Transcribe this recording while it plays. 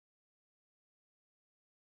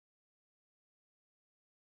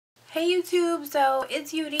Hey YouTube, so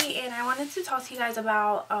it's Yuri and I wanted to talk to you guys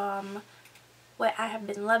about what I have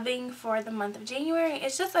been loving for the month of January.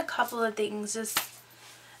 It's just a couple of things.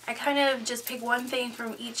 I kind of just pick one thing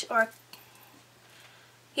from each, or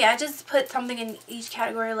yeah, I just put something in each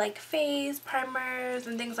category like face, primers,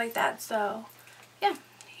 and things like that. So yeah,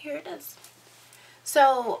 here it is.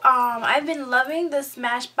 So I've been loving the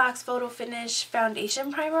Smashbox Photo Finish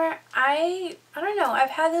Foundation Primer. I don't know,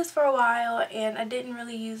 I've had this for a while and I didn't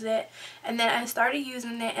really use it, and then I started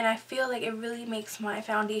using it and I feel like it really makes my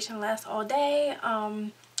foundation last all day.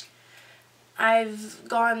 I've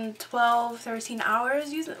gone 12-13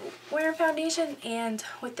 hours wearing foundation, and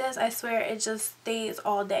with this I swear it just stays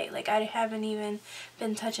all day. Like, I haven't even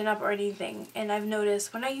been touching up or anything, and I've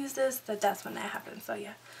noticed when I use this that's when that happens. So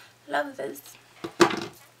yeah, love this.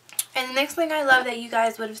 And the next thing I love that you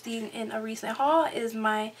guys would have seen in a recent haul is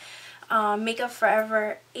my Makeup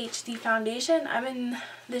Forever HD foundation. I'm in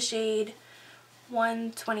the shade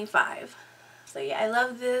 125. So yeah, I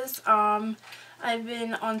love this. I've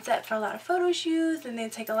been on set for a lot of photo shoots and they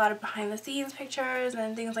take a lot of behind the scenes pictures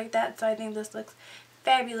and things like that. So I think this looks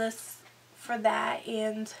fabulous for that.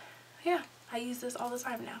 And yeah, I use this all the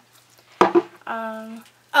time now.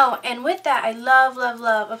 Oh, and with that, I love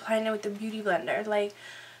applying it with the Beauty Blender. Like,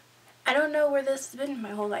 I don't know where this has been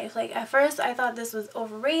my whole life. Like, at first I thought this was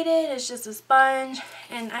overrated. It's just a sponge,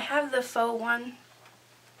 and I have the faux one,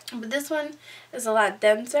 but this one is a lot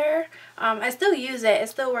denser. I still use it. It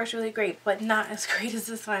still works really great, but not as great as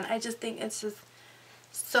this one. I just think it's just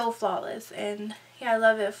so flawless, and yeah, I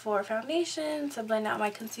love it for foundation, to blend out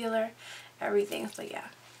my concealer, everything. So yeah,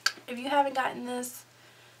 if you haven't gotten this,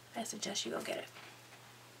 I suggest you go get it.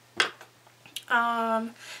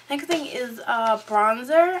 Next thing is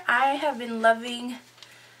bronzer. I have been loving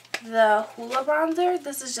the Hoola bronzer.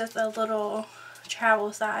 This is just a little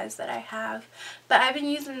travel size that I have, but I've been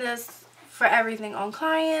using this for everything, on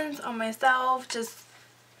clients, on myself, just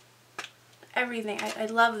everything. I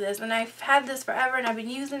love this, and I've had this forever and I've been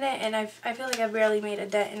using it, and I feel like I barely made a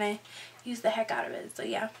dent, and I use the heck out of it. So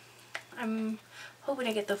yeah, I'm hoping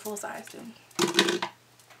to get the full size soon.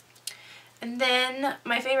 And then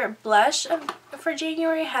my favorite blush for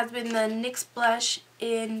January has been the NYX blush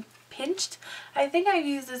in Pinched. I think I've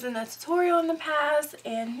used this in a tutorial in the past,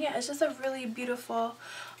 and yeah, it's just a really beautiful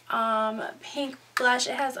pink blush.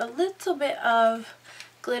 It has a little bit of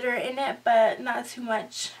glitter in it, but not too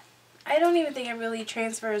much. I don't even think it really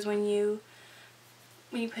transfers when you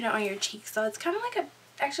put it on your cheeks. So it's kind of like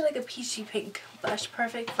actually like a peachy pink blush,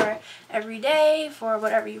 perfect for every day, for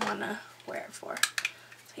whatever you want to wear it for.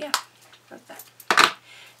 So yeah, that's that.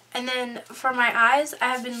 And then for my eyes, I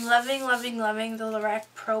have been loving the Lorac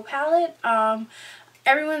Pro palette.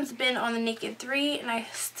 Everyone's been on the Naked 3, and I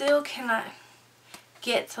still cannot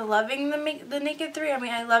get to loving the Naked 3. I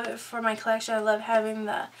mean, I love it for my collection. I love having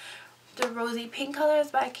the rosy pink colors,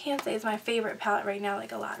 but I can't say it's my favorite palette right now,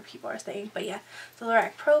 like a lot of people are saying. But yeah, the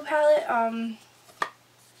Lorac Pro palette.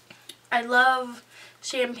 I love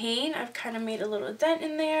Champagne. I've kind of made a little dent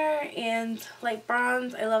in there, and Light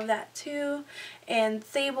Bronze, I love that too, and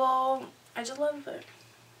Sable, I just love it.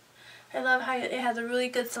 I love how it has a really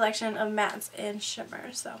good selection of mattes and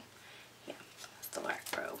shimmers. So yeah, that's the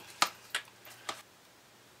Lorac Pro.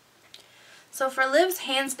 So for lips,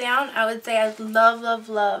 hands down, I would say I love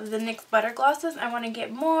the NYX Butter Glosses. I want to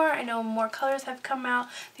get more. I know more colors have come out.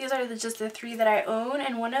 These are just the 3 that I own,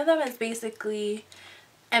 and one of them is basically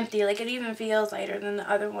empty. Like, it even feels lighter than the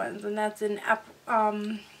other ones, and that's an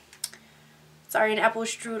apple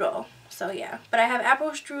strudel. So yeah, but I have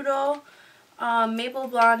apple strudel, maple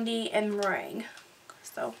blondie, and meringue.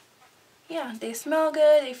 So yeah, they smell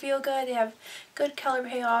good, they feel good, they have good color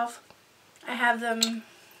payoff. I have them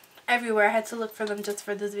everywhere. I had to look for them just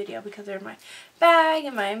for this video because they're in my bag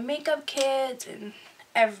and my makeup kit and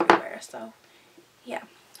everywhere. So yeah,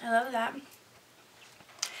 I love that.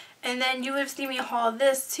 And then you would have seen me haul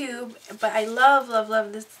this too, but I love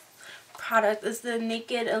this product. It's the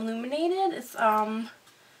Naked Illuminated. It's a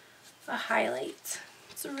highlight.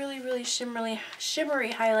 It's a really shimmery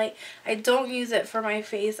highlight. I don't use it for my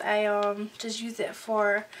face. I just use it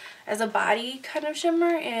for as a body kind of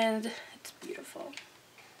shimmer, and it's beautiful.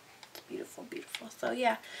 It's beautiful. So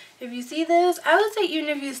yeah, if you see this, I would say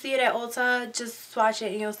even if you see it at Ulta, just swatch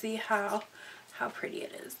it and you'll see how pretty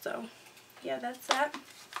it is. So yeah, that's that.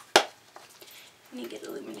 Naked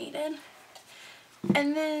Illuminated.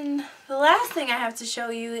 And then the last thing I have to show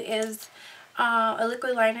you is a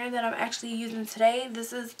liquid liner that I'm actually using today.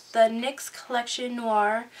 This is the NYX Collection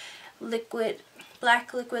Noir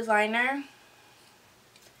black liquid liner,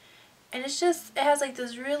 and it's just, it has like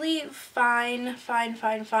this really fine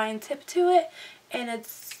tip to it, and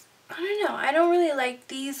it's I don't know. I don't really like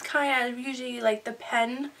these kind. I usually like the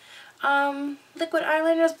pen liquid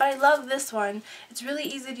eyeliners, but I love this one. It's really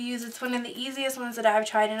easy to use. It's one of the easiest ones that I've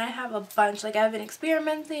tried, and I have a bunch. Like, I've been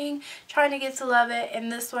experimenting, trying to get to love it,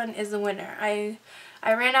 and this one is the winner. I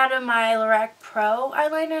ran out of my Lorac Pro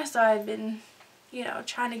eyeliner, so I've been, you know,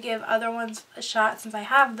 trying to give other ones a shot since I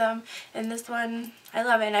have them, and this one, I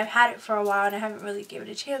love it, and I've had it for a while, and I haven't really given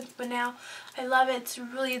it a chance, but now I love it. It's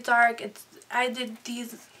really dark. I did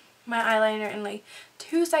my eyeliner in like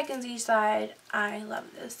 2 seconds each side. I love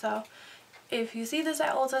this. So if you see this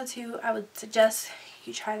at Ulta too, I would suggest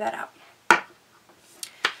you try that out.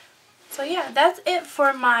 So yeah, that's it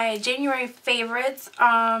for my January favorites.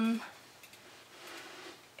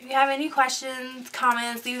 If you have any questions,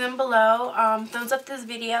 comments, leave them below. Thumbs up this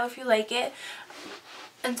video if you like it.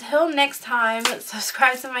 Until next time,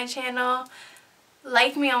 subscribe to my channel,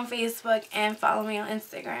 like me on Facebook, and follow me on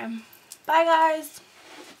Instagram. Bye guys!